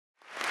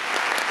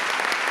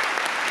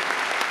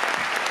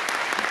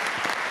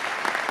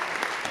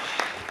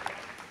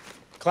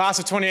Class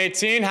of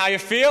 2018, how you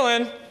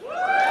feeling? Woo!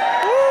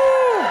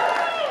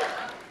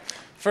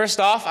 First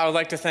off, I would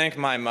like to thank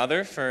my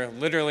mother for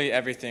literally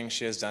everything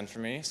she has done for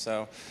me.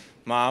 So,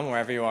 Mom,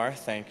 wherever you are,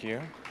 thank you.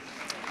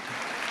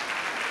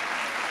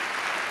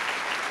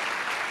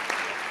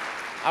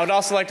 I would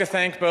also like to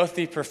thank both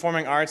the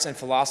Performing Arts and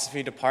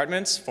Philosophy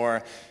departments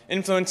for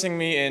influencing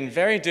me in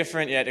very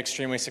different yet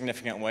extremely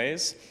significant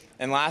ways.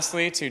 And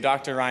lastly, to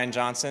Dr. Ryan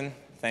Johnson,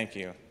 thank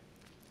you.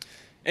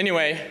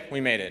 Anyway,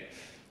 we made it.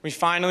 We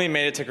finally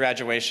made it to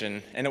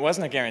graduation, and it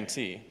wasn't a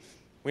guarantee.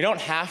 We don't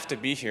have to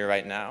be here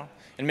right now,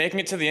 and making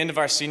it to the end of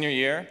our senior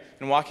year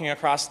and walking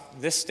across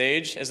this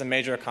stage is a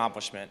major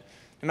accomplishment,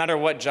 no matter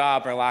what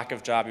job or lack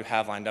of job you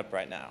have lined up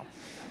right now.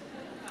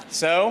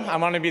 So I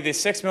want to be the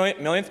 6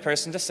 millionth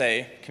person to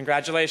say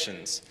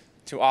congratulations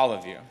to all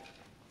of you.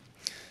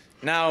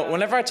 Now,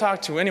 whenever I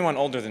talk to anyone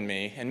older than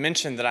me and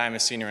mention that I am a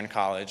senior in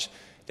college,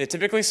 they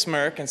typically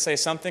smirk and say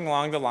something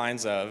along the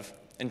lines of,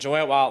 enjoy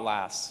it while it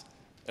lasts.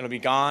 It'll be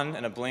gone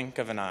in a blink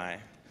of an eye.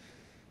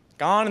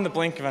 Gone in the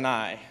blink of an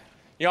eye.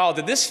 Y'all,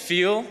 did this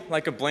feel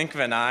like a blink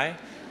of an eye?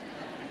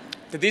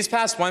 Did these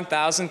past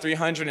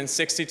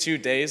 1,362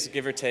 days,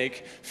 give or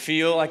take,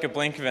 feel like a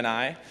blink of an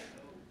eye?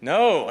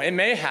 No, it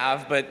may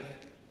have, but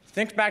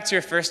think back to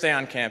your first day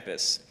on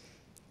campus,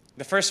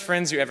 the first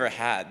friends you ever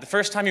had, the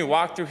first time you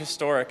walked through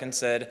Historic and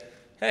said,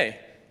 hey,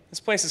 this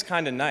place is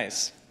kind of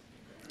nice.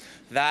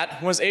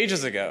 That was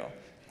ages ago.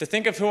 To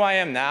think of who I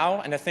am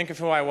now and to think of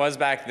who I was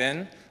back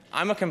then,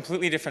 I'm a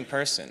completely different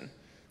person.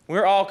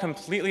 We're all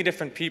completely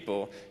different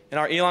people, and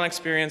our Elon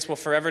experience will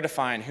forever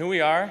define who we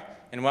are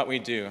and what we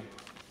do.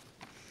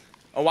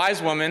 A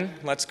wise woman,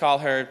 let's call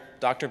her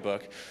Dr.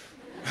 Book,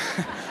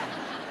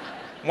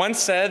 once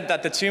said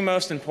that the two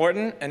most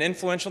important and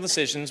influential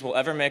decisions we'll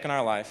ever make in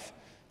our life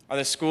are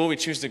the school we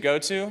choose to go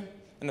to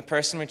and the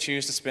person we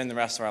choose to spend the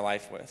rest of our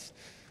life with.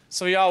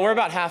 So y'all, we're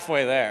about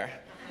halfway there.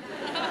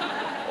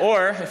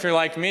 Or, if you're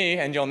like me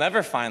and you'll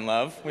never find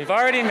love, we've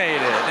already made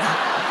it.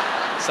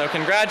 So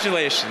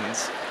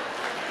congratulations.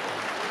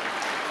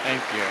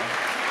 Thank you.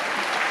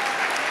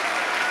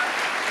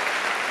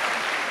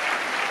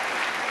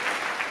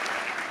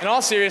 In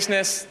all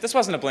seriousness, this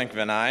wasn't a blink of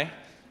an eye.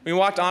 We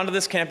walked onto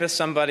this campus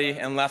somebody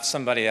and left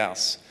somebody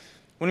else.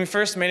 When we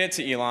first made it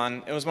to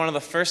Elon, it was one of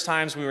the first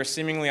times we were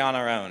seemingly on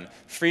our own,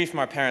 free from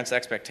our parents'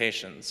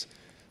 expectations.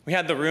 We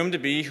had the room to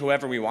be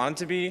whoever we wanted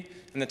to be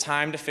and the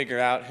time to figure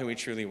out who we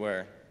truly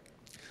were.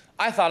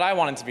 I thought I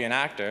wanted to be an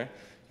actor,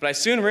 but I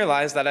soon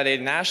realized that at a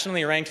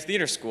nationally ranked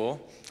theater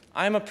school,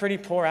 I'm a pretty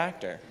poor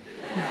actor.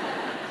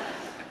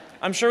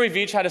 I'm sure we've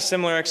each had a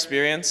similar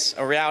experience,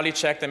 a reality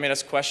check that made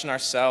us question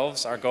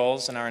ourselves, our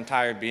goals, and our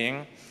entire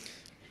being.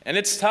 And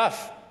it's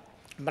tough,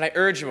 but I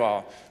urge you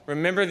all,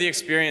 remember the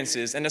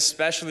experiences and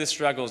especially the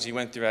struggles you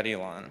went through at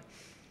Elon.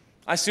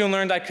 I soon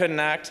learned I couldn't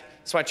act,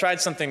 so I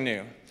tried something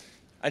new.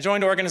 I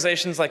joined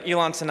organizations like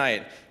Elon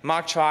Tonight,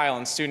 Mock Trial,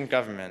 and Student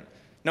Government,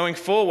 knowing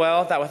full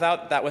well that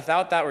without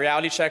that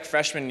reality check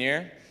freshman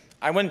year,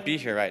 I wouldn't be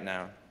here right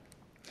now.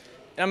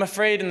 And I'm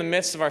afraid in the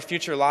midst of our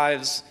future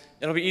lives,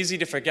 it'll be easy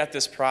to forget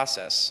this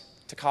process,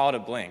 to call it a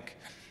blink.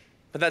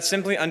 But that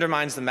simply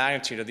undermines the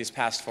magnitude of these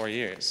past 4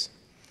 years.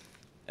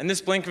 In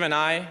this blink of an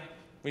eye,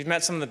 we've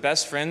met some of the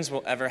best friends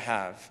we'll ever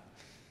have.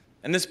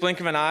 In this blink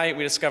of an eye,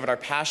 we discovered our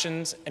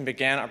passions and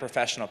began our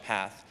professional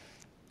path.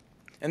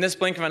 In this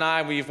blink of an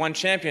eye, we've won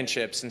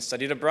championships and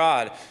studied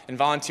abroad and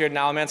volunteered in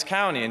Alamance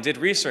County and did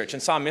research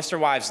and saw Mr.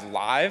 Wives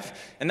live,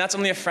 and that's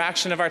only a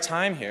fraction of our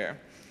time here.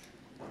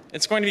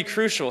 It's going to be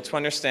crucial to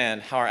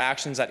understand how our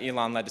actions at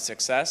Elon led to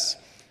success,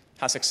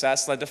 how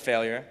success led to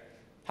failure,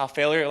 how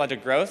failure led to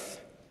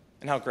growth,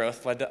 and how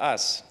growth led to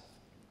us.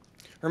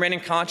 Remaining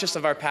conscious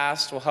of our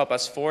past will help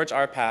us forge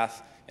our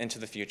path into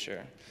the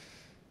future.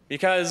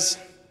 Because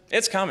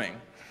it's coming.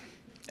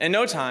 In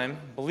no time,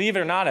 believe it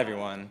or not,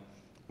 everyone,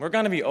 we're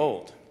going to be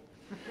old.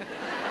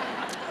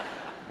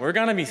 We're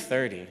going to be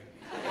 30.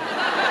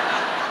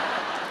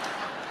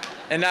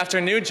 And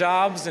after new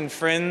jobs and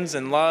friends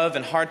and love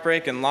and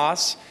heartbreak and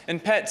loss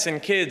and pets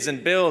and kids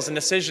and bills and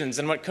decisions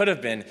and what could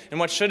have been and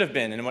what should have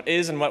been and what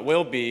is and what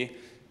will be,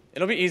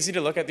 it'll be easy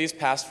to look at these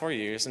past 4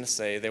 years and to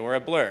say they were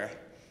a blur,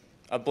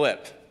 a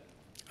blip,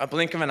 a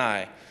blink of an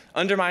eye,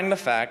 undermining the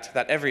fact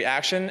that every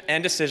action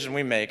and decision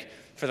we make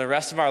for the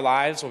rest of our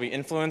lives will be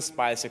influenced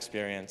by this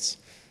experience.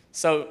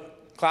 So,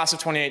 class of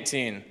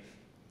 2018,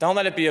 don't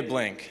let it be a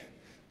blink.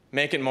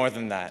 Make it more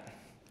than that.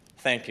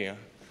 Thank you.